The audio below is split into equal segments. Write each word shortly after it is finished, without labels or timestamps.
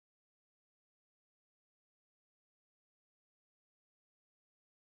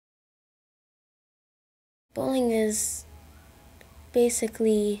Bullying is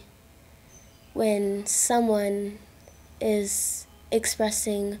basically when someone is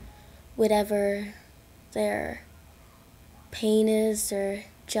expressing whatever their pain is or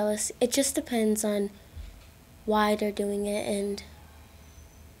jealousy. It just depends on why they're doing it and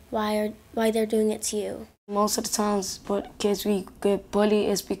why they're doing it to you. Most of the times kids we get bullied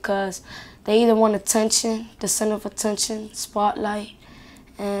is because they either want attention, the center of attention, spotlight,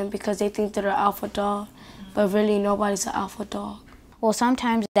 and because they think they're an alpha dog, but really nobody's an alpha dog. Well,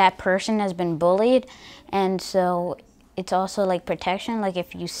 sometimes that person has been bullied, and so it's also like protection. Like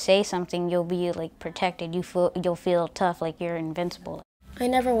if you say something, you'll be like protected. You'll feel tough, like you're invincible. I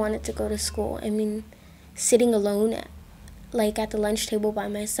never wanted to go to school. I mean, sitting alone like at the lunch table by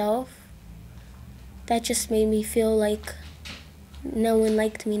myself, that just made me feel like no one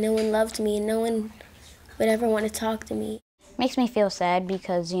liked me, no one loved me, and no one would ever want to talk to me. Makes me feel sad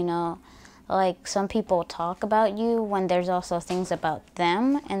because, you know, like some people talk about you when there's also things about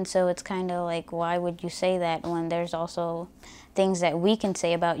them, and so it's kind of like, why would you say that when there's also things that we can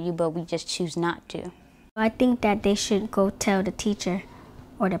say about you but we just choose not to? I think that they should go tell the teacher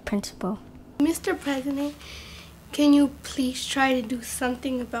or the principal. Mr. President, can you please try to do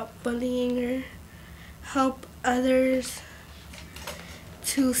something about bullying or help others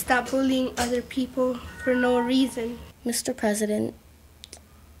to stop bullying other people for no reason? Mr. President,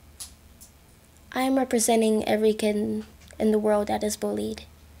 I am representing every kid in the world that is bullied,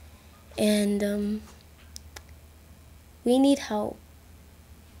 and we need help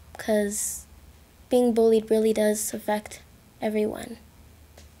because being bullied really does affect everyone.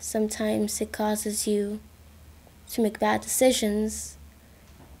 Sometimes it causes you to make bad decisions,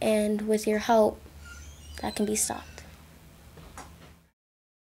 and with your help, that can be stopped.